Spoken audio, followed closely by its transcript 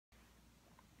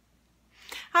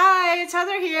it's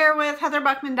Heather here with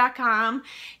heatherbuckman.com.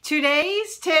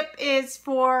 Today's tip is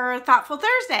for Thoughtful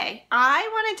Thursday. I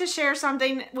wanted to share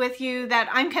something with you that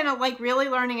I'm kind of like really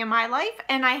learning in my life,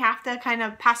 and I have to kind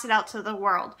of pass it out to the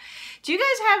world. Do you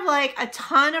guys have like a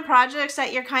ton of projects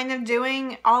that you're kind of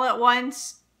doing all at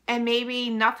once and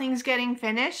maybe nothing's getting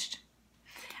finished?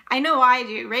 I know I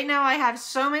do. Right now I have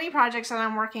so many projects that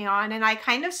I'm working on, and I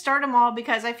kind of start them all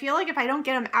because I feel like if I don't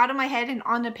get them out of my head and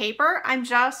onto paper, I'm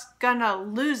just gonna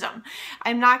lose them.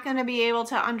 I'm not gonna be able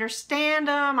to understand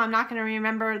them. I'm not gonna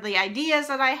remember the ideas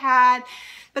that I had.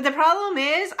 But the problem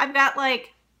is I've got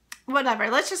like, whatever,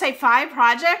 let's just say 5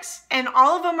 projects and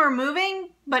all of them are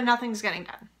moving, but nothing's getting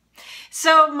done.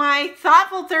 So my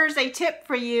Thoughtful Thursday tip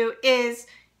for you is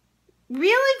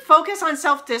really focus on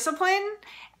self-discipline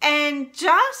and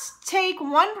just take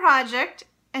one project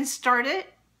and start it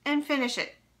and finish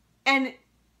it. And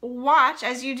watch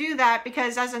as you do that,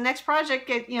 because as the next project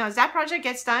as that project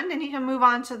gets done, then you can move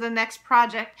on to the next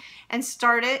project and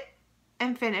start it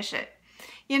and finish it.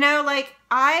 You know, like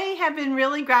I have been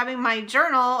really grabbing my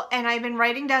journal and I've been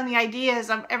writing down the ideas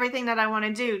of everything that I want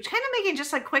to do. Kind of making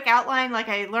just a quick outline like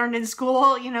I learned in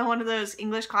school, you know, one of those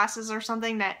English classes or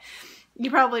something that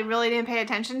you probably really didn't pay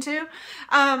attention to.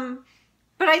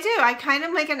 But I do. I kind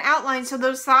of make an outline, so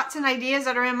those thoughts and ideas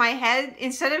that are in my head,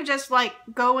 instead of just like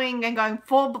going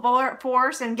full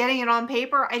force and getting it on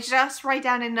paper, I just write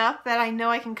down enough that I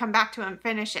know I can come back to and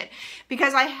finish it.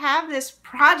 Because I have this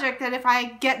project that if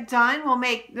I get done will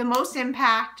make the most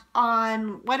impact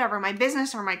on whatever, my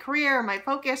business or my career or my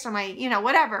focus or my, you know,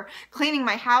 whatever, cleaning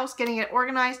my house, getting it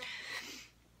organized.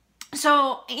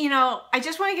 So, you know, I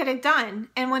just want to get it done.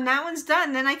 And when that one's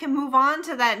done, then I can move on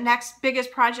to that next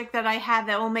biggest project that I have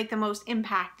that will make the most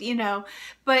impact, you know.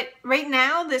 But right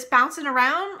now, this bouncing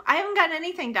around, I haven't got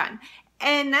anything done.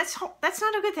 And that's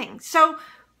not a good thing. So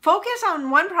focus on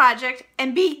one project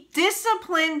and be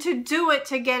disciplined to do it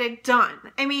to get it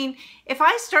done. I mean, if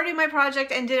I started my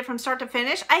project and did it from start to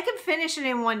finish, I could finish it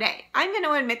in one day. I'm going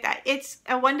to admit that. It's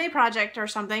a one-day project or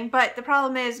something, but the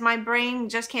problem is my brain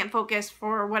just can't focus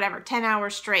for whatever, 10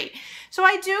 hours straight. So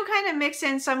I do kind of mix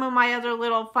in some of my other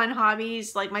little fun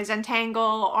hobbies like my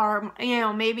Zentangle or, you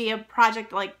know, maybe a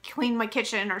project like clean my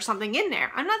kitchen or something in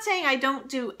there. I'm not saying I don't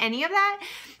do any of that.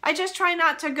 I just try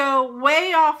not to go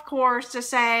way off course to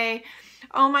say,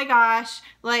 oh my gosh,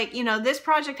 like, you know, this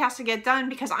project has to get done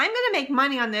because I'm going to make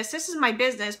money on this. This is my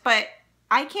business, but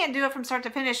I can't do it from start to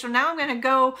finish. So now I'm going to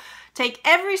go take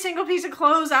every single piece of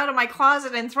clothes out of my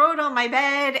closet and throw it on my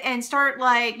bed and start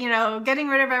like, you know, getting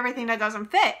rid of everything that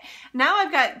doesn't fit. Now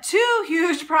I've got 2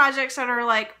 huge projects that are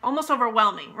like almost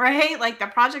overwhelming, right? Like the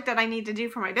project that I need to do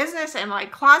for my business, and my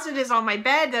closet is on my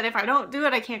bed that if I don't do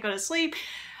it, I can't go to sleep.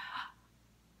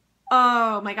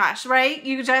 Oh my gosh, right?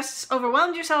 You just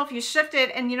overwhelmed yourself, you shifted,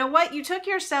 and you know what? You took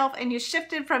yourself and you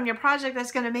shifted from your project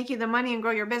that's going to make you the money and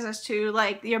grow your business to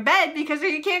like your bed because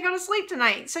you can't go to sleep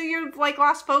tonight. So you're like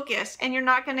lost focus and you're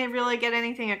not going to really get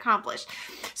anything accomplished.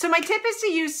 So my tip is to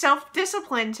use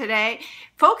self-discipline today.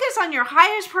 Focus on your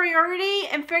highest priority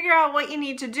and figure out what you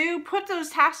need to do. Put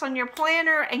those tasks on your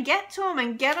planner and get to them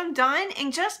and get them done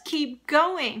and just keep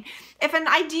going. If an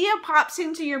idea pops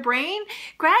into your brain,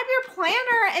 grab your planner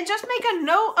and just make a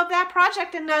note of that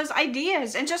project and those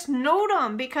ideas and just note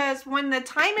them, because when the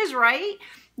time is right,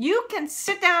 you can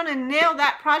sit down and nail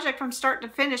that project from start to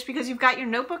finish because you've got your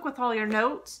notebook with all your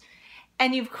notes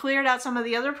and you've cleared out some of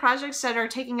the other projects that are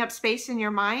taking up space in your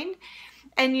mind,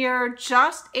 and you're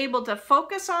just able to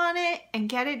focus on it and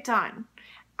get it done.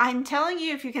 I'm telling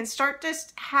you, if you can start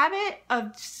this habit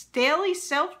of daily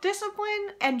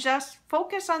self-discipline and just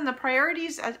focus on the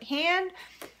priorities at hand,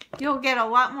 you'll get a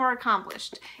lot more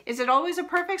accomplished. Is it always a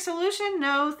perfect solution?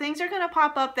 No, things are going to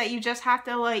pop up that you just have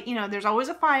to, like, you know, there's always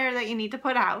a fire that you need to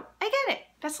put out. I get it.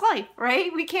 That's life,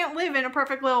 right? We can't live in a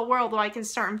perfect little world where I can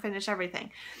start and finish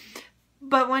everything.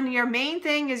 But when your main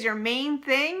thing is your main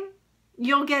thing,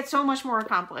 you'll get so much more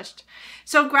accomplished.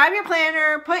 So grab your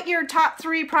planner, put your top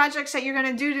 3 projects that you're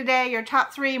going to do today, your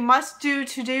top 3 must-do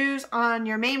to-dos on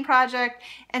your main project,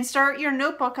 and start your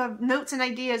notebook of notes and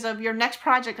ideas of your next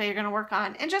project that you're going to work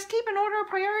on. And just keep an order of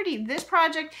priority. This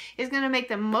project is going to make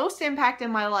the most impact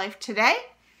in my life today.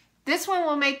 This one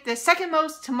will make the second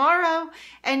most tomorrow.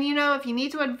 And you know, if you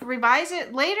need to revise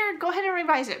it later, go ahead and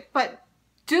revise it. But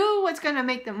do what's going to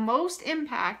make the most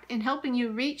impact in helping you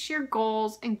reach your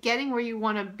goals and getting where you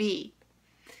want to be.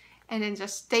 And then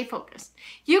just stay focused.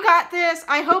 You got this.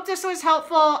 I hope this was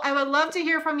helpful. I would love to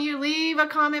hear from you. Leave a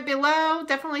comment below.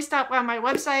 Definitely stop by my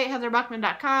website,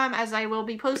 heatherbuckman.com, as I will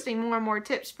be posting more and more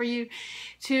tips for you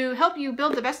to help you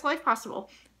build the best life possible.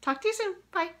 Talk to you soon.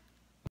 Bye.